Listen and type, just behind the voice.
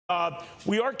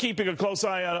We are keeping a close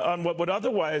eye on what would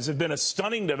otherwise have been a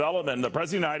stunning development. The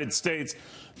President of the United States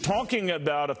talking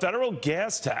about a federal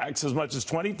gas tax as much as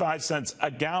 25 cents a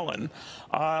gallon.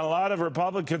 A lot of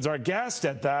Republicans are aghast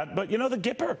at that. But, you know, the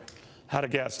Gipper had a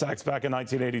gas tax back in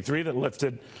 1983 that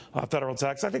lifted federal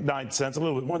tax, I think 9 cents, a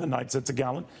little bit more than 9 cents a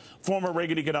gallon. Former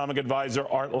Reagan economic advisor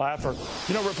Art Laffer.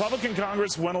 You know, Republican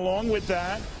Congress went along with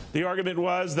that. The argument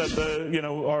was that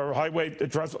our highway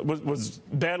trust was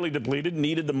badly depleted,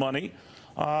 needed the money.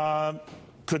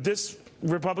 Could this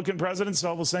Republican president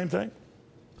solve the same thing?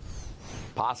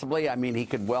 Possibly. I mean, he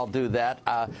could well do that.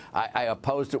 I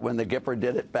opposed it when the Gipper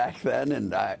did it back then,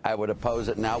 and I would oppose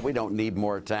it now. We don't need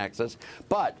more taxes.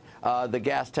 But the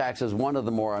gas tax is one of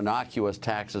the more innocuous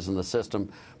taxes in the system.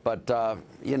 But,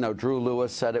 you know, Drew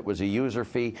Lewis said it was a user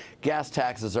fee. Gas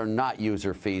taxes are not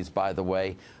user fees, by the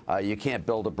way. You can't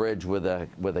build a bridge with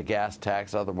a gas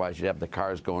tax. Otherwise, you'd have the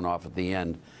cars going off at the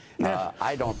end.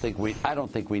 I don't think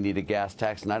we need a gas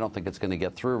tax, and I don't think it's going to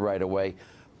get through right away.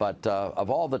 But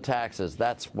of all the taxes,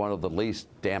 that's one of the least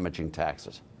damaging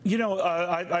taxes. You know,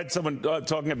 I had someone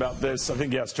talking about this, I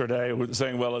think yesterday,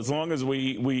 saying, well, as long as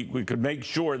we could make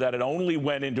sure that it only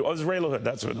went into, it was Ray LaHood,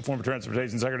 that's what the former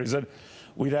transportation secretary said,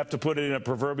 we'd have to put it in a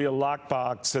proverbial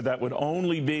lockbox so that would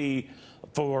only be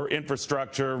for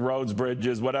infrastructure, roads,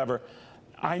 bridges, whatever.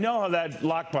 I know how that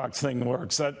lockbox thing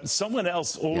works. That someone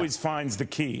else always finds the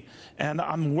key, and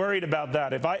I'm worried about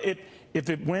that. If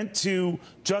it went to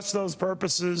just those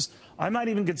purposes, I might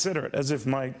even consider it, as if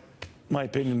my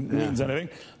opinion means anything.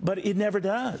 But it never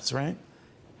does, right?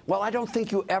 Well, I don't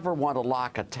think you ever want to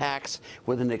lock a tax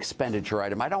with an expenditure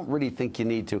item. I don't really think you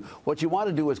need to. What you want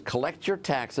to do is collect your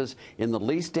taxes in the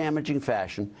least damaging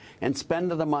fashion and spend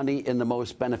the money in the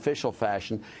most beneficial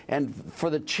fashion. And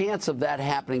for the chance of that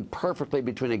happening perfectly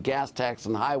between a gas tax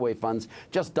and highway funds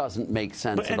just doesn't make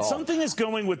sense at all. And something is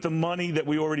going with the money that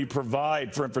we already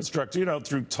provide for infrastructure, you know,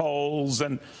 through tolls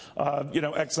and,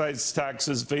 excise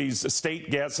taxes, fees, state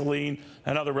gasoline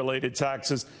and other related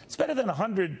taxes. It's better than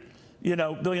 $100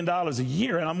 billion a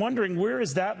year. And I'm wondering, where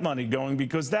is that money going?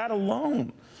 Because that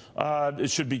alone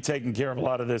should be taking care of a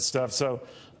lot of this stuff. So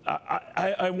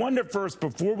I wonder first,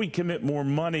 before we commit more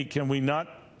money, can we not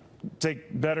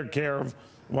take better care of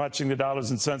watching the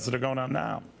dollars and cents that are going on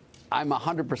now? I'm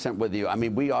 100% with you. I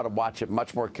mean, we ought to watch it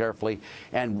much more carefully.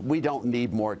 And we don't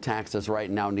need more taxes right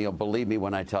now, Neil. Believe me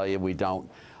when I tell you we don't.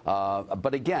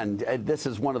 But again, this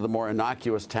is one of the more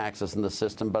innocuous taxes in the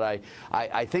system. But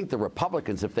I think the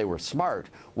Republicans, if they were smart,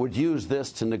 would use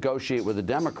this to negotiate with the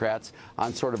Democrats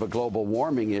on sort of a global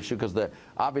warming issue, because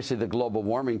obviously the global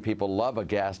warming people love a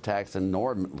gas tax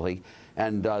enormously.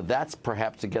 And that's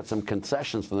perhaps to get some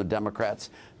concessions from the Democrats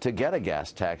to get a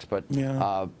gas tax. But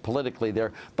politically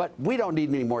there. But we don't need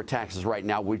any more taxes right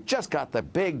now. We've just got the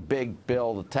big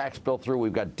bill, the tax bill through.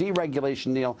 We've got deregulation,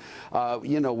 Neil.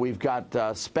 We've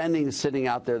got spending sitting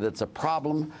out there that's a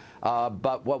problem.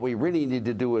 But what we really need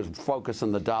to do is focus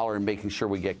on the dollar and making sure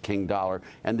we get King Dollar.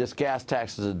 And this gas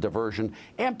tax is a diversion.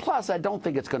 And plus, I don't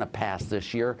think it's going to pass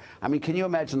this year. I mean, can you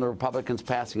imagine the Republicans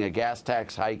passing a gas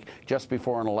tax hike just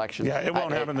before an election? Yeah, it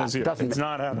won't happen this year. It's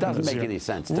not happening this year. Doesn't make any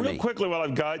sense to me. Real quickly, while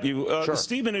I've got you, sure.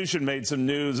 Steve Mnuchin made some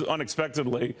news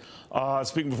unexpectedly,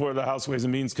 speaking before the House Ways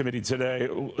and Means Committee today,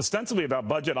 ostensibly about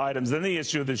budget items. Then the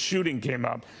issue of the shooting came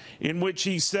up, in which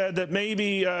he said that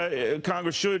maybe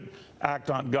Congress should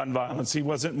act on gun violence. He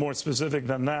wasn't more specific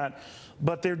than that.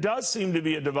 But there does seem to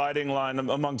be a dividing line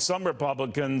among some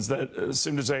Republicans that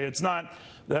seem to say it's not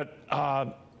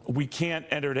that we can't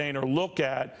entertain or look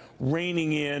at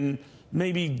reining in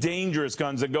maybe dangerous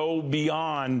guns that go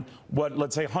beyond what,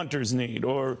 let's say, hunters need,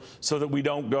 or so that we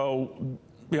don't go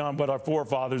beyond what our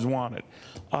forefathers wanted.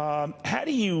 How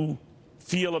do you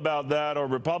feel about that? Or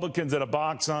Republicans in a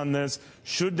box on this?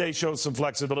 Should they show some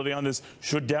flexibility on this?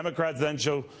 Should Democrats then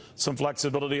show some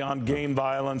flexibility on game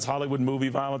violence, Hollywood movie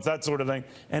violence, that sort of thing?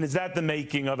 And is that the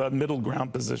making of a middle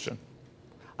ground position?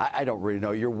 I don't really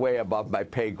know. You're way above my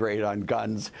pay grade on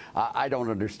guns. I don't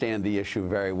understand the issue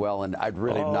very well, and I'd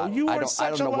really not. I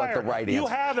don't know what the right answer. You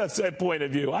have a point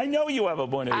of view. I know you have a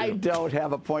point of view. I don't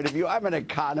have a point of view. I'm an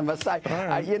economist.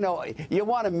 You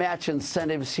want to match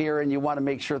incentives here, and you want to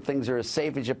make sure things are as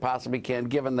safe as you possibly can,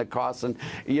 given the costs. And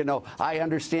I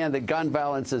understand that gun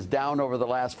violence is down over the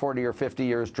last 40 or 50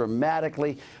 years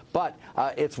dramatically. But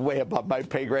it's way above my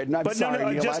pay grade. And I'm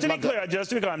sorry, Neil, just to be clear,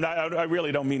 I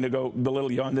really don't mean to go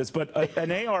belittle you on this, but an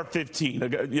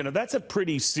AR-15, that's a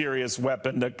pretty serious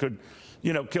weapon that could,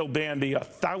 kill Bambi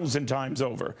 1,000 times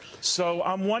over. So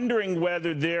I'm wondering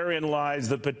whether therein lies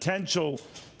the potential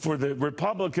for the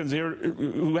Republicans here,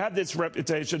 who have this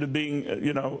reputation of being,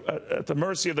 at the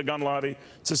mercy of the gun lobby,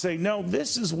 to say, no,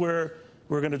 this is where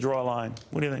we're going to draw a line?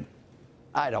 What do you think?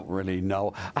 I don't really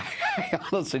know. I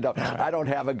honestly don't. I don't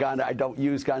have a gun. I don't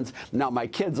use guns. Now, my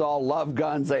kids all love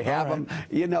guns. They have them.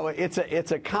 You know, it's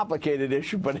a complicated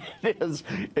issue, but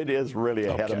it is really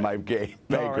ahead of my pay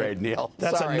grade, Neil.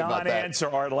 That's Sorry a non-answer,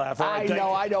 Art Laffer. I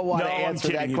know. I don't want to answer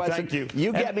that question. Thank you.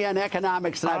 You get me on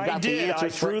economics, and I've got the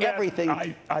answers for everything.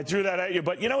 I threw that at you,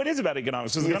 but you know, it is about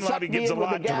economics. Because the gun lobby gives a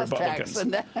lot to Republicans.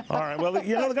 All right. Well,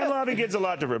 you know, the gun lobby gives a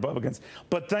lot to Republicans.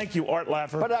 But thank you, Art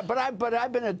Laffer. But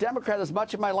I've been a Democrat as much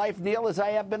of my life, Neil, as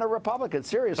I have been a Republican.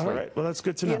 Seriously. All right. Well, that's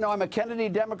good to know. You know, I'm a Kennedy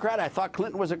Democrat. I thought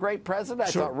Clinton was a great president.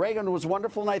 I thought Reagan was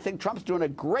wonderful, and I think Trump's doing a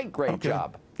great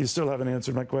job. You still haven't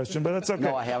answered my question, but that's okay.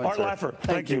 No, I haven't. Art Laffer,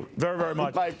 thank you very, very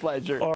much. My pleasure.